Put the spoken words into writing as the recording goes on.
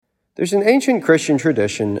There's an ancient Christian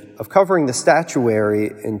tradition of covering the statuary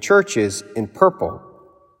in churches in purple.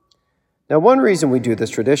 Now, one reason we do this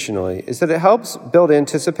traditionally is that it helps build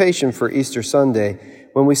anticipation for Easter Sunday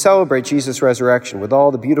when we celebrate Jesus' resurrection with all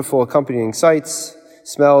the beautiful accompanying sights,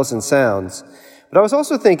 smells, and sounds. But I was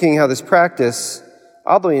also thinking how this practice,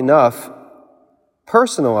 oddly enough,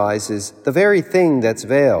 personalizes the very thing that's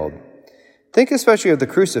veiled. Think especially of the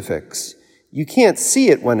crucifix. You can't see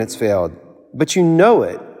it when it's veiled, but you know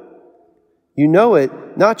it. You know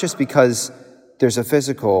it not just because there's a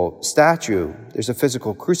physical statue, there's a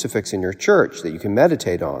physical crucifix in your church that you can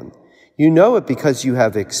meditate on. You know it because you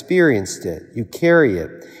have experienced it, you carry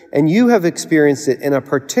it, and you have experienced it in a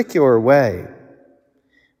particular way.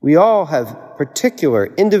 We all have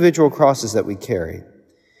particular individual crosses that we carry.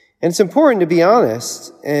 And it's important to be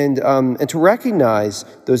honest and to recognize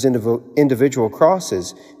those individual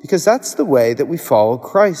crosses, because that's the way that we follow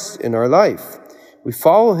Christ in our life. We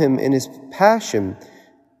follow him in his passion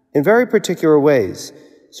in very particular ways.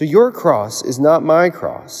 So your cross is not my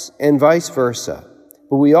cross, and vice versa.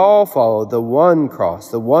 But we all follow the one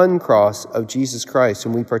cross of Jesus Christ,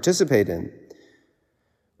 whom we participate in.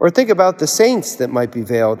 Or think about the saints that might be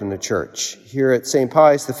veiled in a church. Here at St.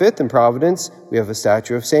 Pius V in Providence, we have a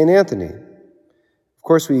statue of St. Anthony. Of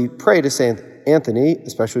course, we pray to St. Anthony,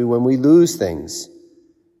 especially when we lose things.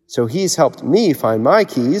 So he's helped me find my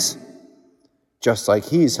keys, just like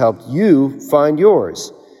he's helped you find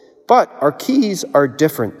yours. But our keys are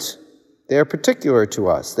different. They are particular to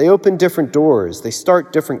us. They open different doors. They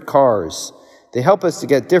start different cars. They help us to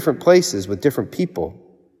get different places with different people.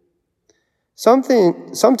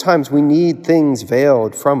 Sometimes we need things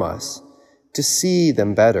veiled from us to see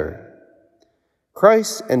them better.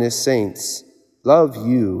 Christ and his saints love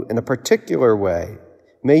you in a particular way.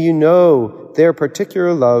 May you know their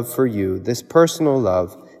particular love for you, this personal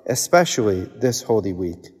love, especially this Holy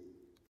Week.